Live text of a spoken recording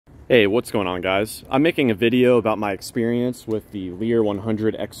Hey, what's going on, guys? I'm making a video about my experience with the Leer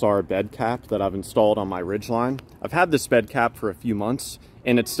 100 XR bed cap that I've installed on my Ridgeline. I've had this bed cap for a few months,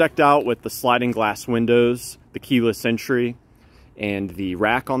 and it's decked out with the sliding glass windows, the keyless entry, and the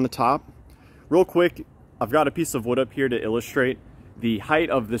rack on the top. Real quick, I've got a piece of wood up here to illustrate. The height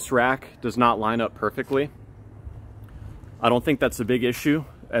of this rack does not line up perfectly. I don't think that's a big issue,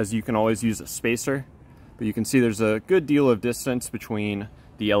 as you can always use a spacer, but you can see there's a good deal of distance between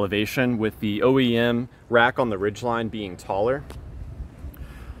the elevation, with the OEM rack on the Ridgeline being taller.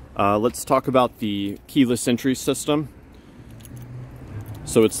 Let's talk about the keyless entry system.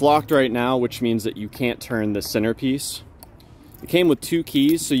 So it's locked right now, which means that you can't turn the centerpiece. It came with 2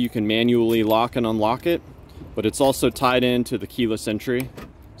 keys, so you can manually lock and unlock it, but it's also tied into the keyless entry.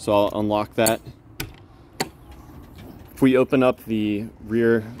 So I'll unlock that. If we open up the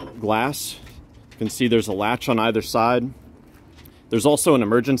rear glass, you can see there's a latch on either side. There's also an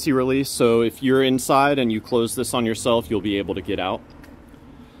emergency release, so if you're inside and you close this on yourself, you'll be able to get out.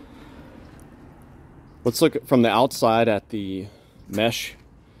 Let's look from the outside at the mesh.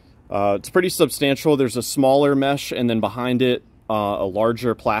 It's pretty substantial. There's a smaller mesh, and then behind it, a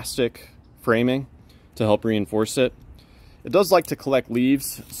larger plastic framing to help reinforce it. It does like to collect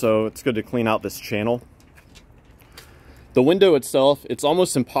leaves, so it's good to clean out this channel. The window itself, it's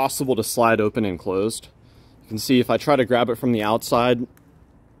almost impossible to slide open and closed. You can see if I try to grab it from the outside,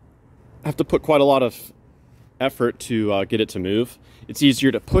 I have to put quite a lot of effort to get it to move. It's easier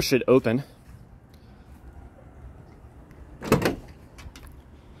to push it open.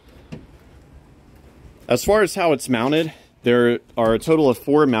 As far as how it's mounted, there are a total of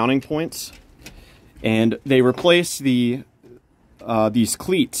 4 mounting points, and they replace these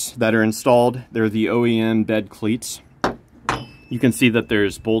cleats that are installed. They're the OEM bed cleats. You can see that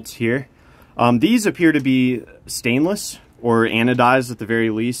there's bolts here. These appear to be stainless or anodized at the very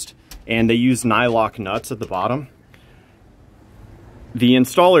least, and they use nylock nuts at the bottom. The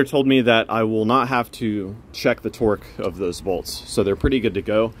installer told me that I will not have to check the torque of those bolts, so they're pretty good to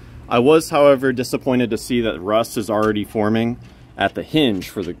go. I was, however, disappointed to see that rust is already forming at the hinge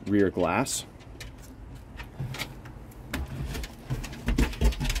for the rear glass.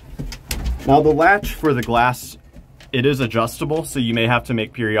 Now, the latch for the glass, it is adjustable, so you may have to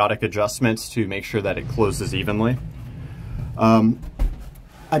make periodic adjustments to make sure that it closes evenly.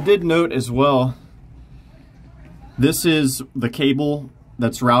 I did note as well, this is the cable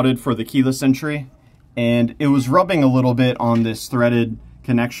that's routed for the keyless entry, and it was rubbing a little bit on this threaded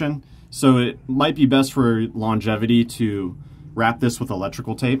connection, so it might be best for longevity to wrap this with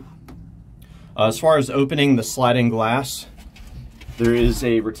electrical tape. As far as opening the sliding glass, there is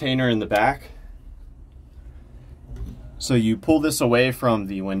a retainer in the back. So you pull this away from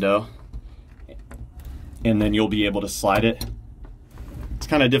the window, and then you'll be able to slide it. It's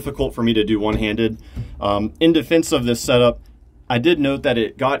kind of difficult for me to do one-handed. In defense of this setup, I did note that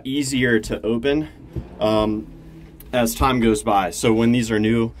it got easier to open as time goes by. So when these are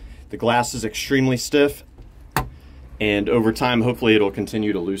new, the glass is extremely stiff, and over time, hopefully it'll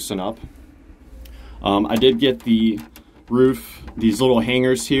continue to loosen up. I did get the roof, these little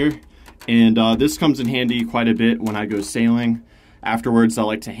hangers here, and this comes in handy quite a bit when I go sailing. Afterwards, I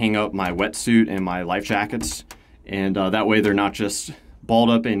like to hang up my wetsuit and my life jackets, and that way they're not just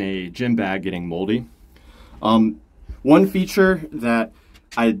balled up in a gym bag getting moldy. One feature that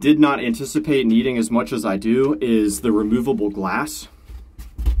I did not anticipate needing as much as I do is the removable glass.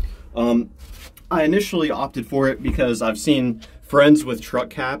 I initially opted for it because I've seen friends with truck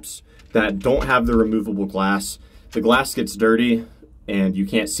caps that don't have the removable glass. The glass gets dirty and you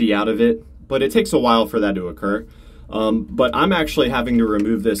can't see out of it, but it takes a while for that to occur. But I'm actually having to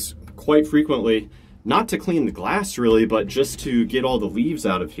remove this quite frequently, not to clean the glass really, but just to get all the leaves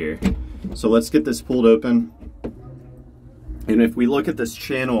out of here. So let's get this pulled open. And if we look at this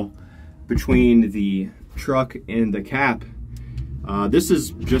channel between the truck and the cap, this is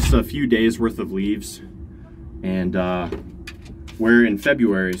just a few days worth of leaves, and we're in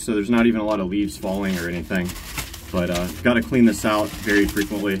February, so there's not even a lot of leaves falling or anything. But got to clean this out very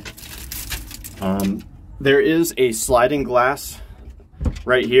frequently. There is a sliding glass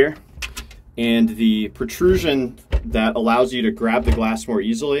right here, and the protrusion that allows you to grab the glass more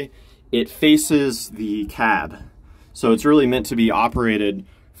easily, it faces the cab. So it's really meant to be operated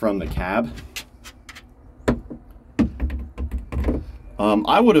from the cab.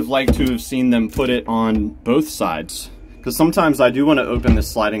 I would have liked to have seen them put it on both sides, because sometimes I do want to open the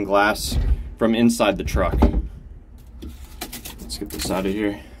sliding glass from inside the truck. Let's get this out of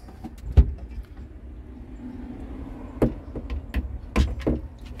here.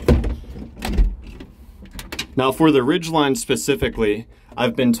 Now for the Ridgeline specifically,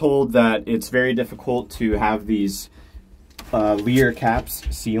 I've been told that it's very difficult to have these Leer caps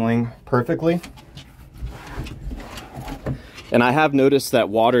sealing perfectly. And I have noticed that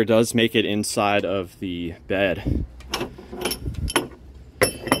water does make it inside of the bed.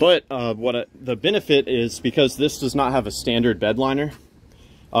 But the benefit is, because this does not have a standard bed liner,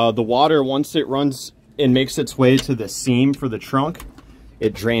 the water, once it runs and makes its way to the seam for the trunk,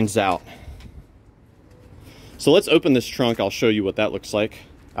 it drains out. So let's open this trunk. I'll show you what that looks like.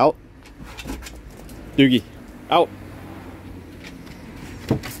 Out. Doogie. Out.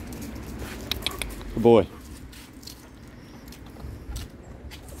 Good boy.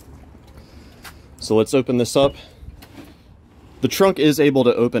 So let's open this up. The trunk is able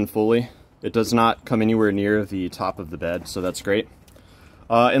to open fully. It does not come anywhere near the top of the bed, so that's great.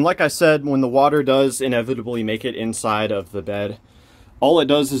 And like I said, when the water does inevitably make it inside of the bed, all it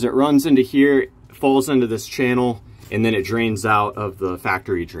does is it runs into here, falls into this channel, and then it drains out of the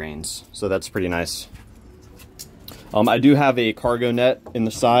factory drains. So that's pretty nice. I do have a cargo net in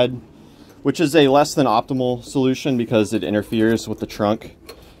the side, which is a less than optimal solution because it interferes with the trunk.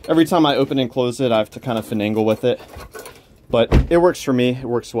 Every time I open and close it, I have to kind of finagle with it. But it works for me. It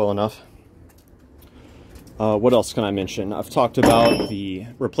works well enough. What else can I mention? I've talked about the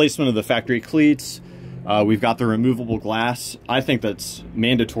replacement of the factory cleats. We've got the removable glass. I think that's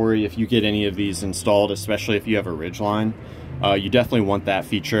mandatory if you get any of these installed, especially if you have a Ridgeline. You definitely want that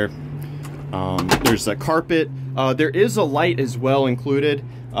feature. There's a carpet. There is a light as well included.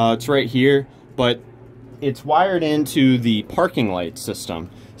 It's right here, but it's wired into the parking light system.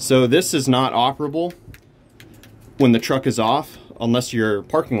 So this is not operable when the truck is off unless your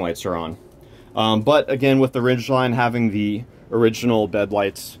parking lights are on. But again, with the Ridgeline having the original bed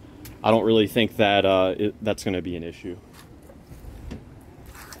lights, I don't really think that that's going to be an issue.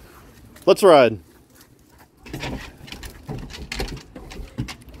 Let's ride.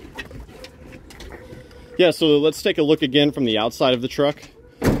 Yeah, so let's take a look again from the outside of the truck.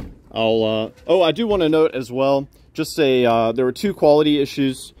 I do want to note as well, just there were two quality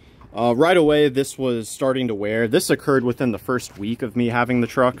issues. Right away, this was starting to wear. This occurred within the first week of me having the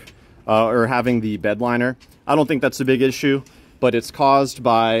truck, or having the bed liner. I don't think that's a big issue, but it's caused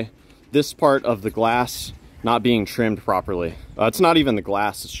by this part of the glass not being trimmed properly. It's not even the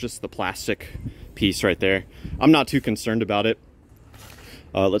glass, it's just the plastic piece right there. I'm not too concerned about it.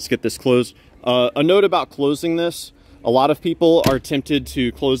 Let's get this closed. A note about closing this: a lot of people are tempted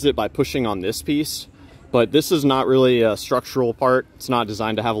to close it by pushing on this piece, but this is not really a structural part. It's not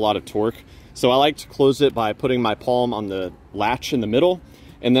designed to have a lot of torque. So I like to close it by putting my palm on the latch in the middle,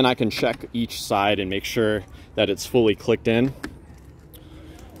 and then I can check each side and make sure that it's fully clicked in.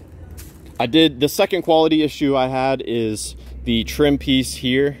 The second quality issue I had is the trim piece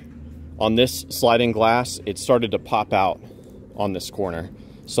here on this sliding glass. It started to pop out on this corner.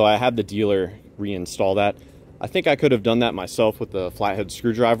 So I had the dealer reinstall that. I think I could have done that myself with the flathead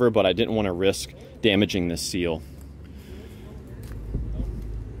screwdriver, but I didn't want to risk damaging this seal.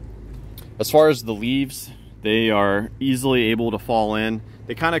 As far as the leaves, they are easily able to fall in.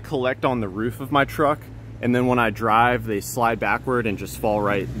 They kind of collect on the roof of my truck, and then when I drive, they slide backward and just fall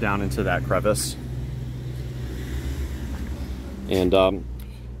right down into that crevice. And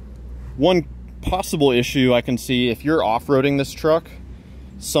one possible issue I can see, if you're off-roading this truck,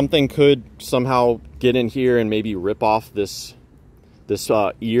 something could somehow get in here and maybe rip off this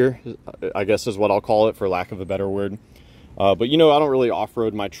ear, I guess is what I'll call it for lack of a better word. But you know, I don't really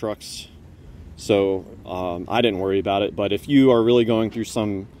off-road my trucks, so I didn't worry about it. But if you are really going through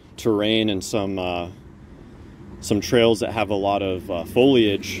some terrain and some trails that have a lot of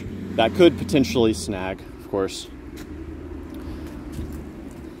foliage, that could potentially snag, of course.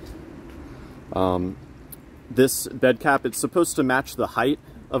 This bed cap, it's supposed to match the height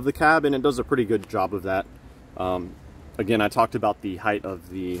of the cab, and it does a pretty good job of that. Again, I talked about the height of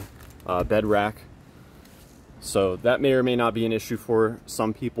the bed rack, so that may or may not be an issue for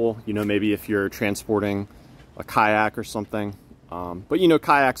some people. You know, maybe if you're transporting a kayak or something. But you know,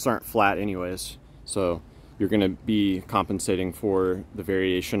 kayaks aren't flat anyways, so you're going to be compensating for the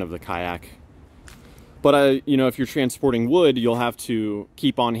variation of the kayak. But you know, if you're transporting wood, you'll have to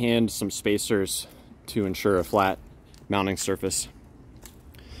keep on hand some spacers to ensure a flat mounting surface.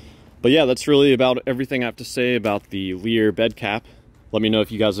 But yeah, that's really about everything I have to say about the Leer bed cap. Let me know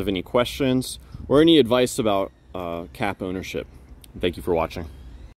if you guys have any questions or any advice about cap ownership. Thank you for watching.